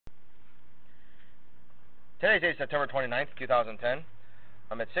Today's date is September 29th, 2010.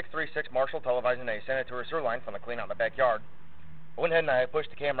 I'm at 636 Marshall, televising a sanitary sewer line from the clean out in the backyard. I went ahead and I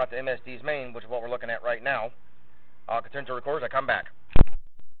pushed the camera out to MSD's main, which is what we're looking at right now. I'll continue to record as I come back.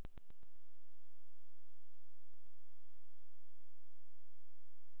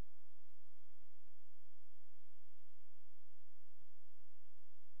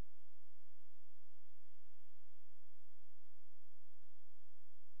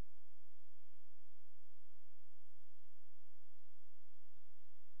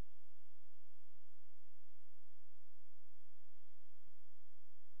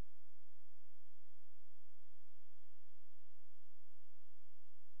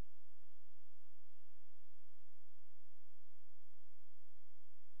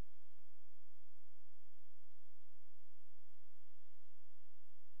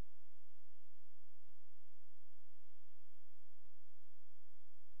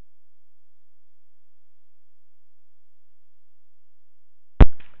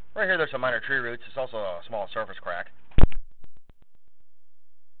 Right here there's some minor tree roots. It's also a small surface crack.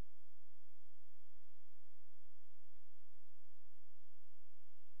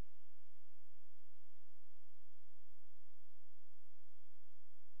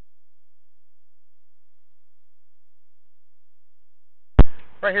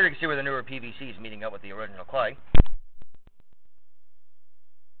 Right here you can see where the newer PVC is meeting up with the original clay.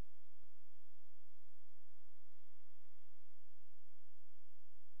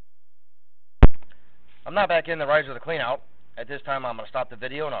 I'm not back in the riser of the clean out. At this time I'm going to stop the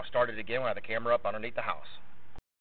video and I'll start it again when I have the camera up underneath the house.